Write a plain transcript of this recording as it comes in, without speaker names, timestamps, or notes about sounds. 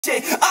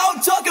shit. I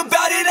don't talk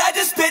about it, I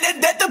just spit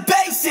it, let the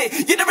bass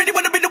it. You don't really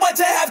wanna be the one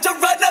to have to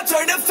run, now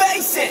turn and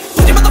face it.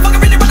 You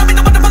motherfucker really wanna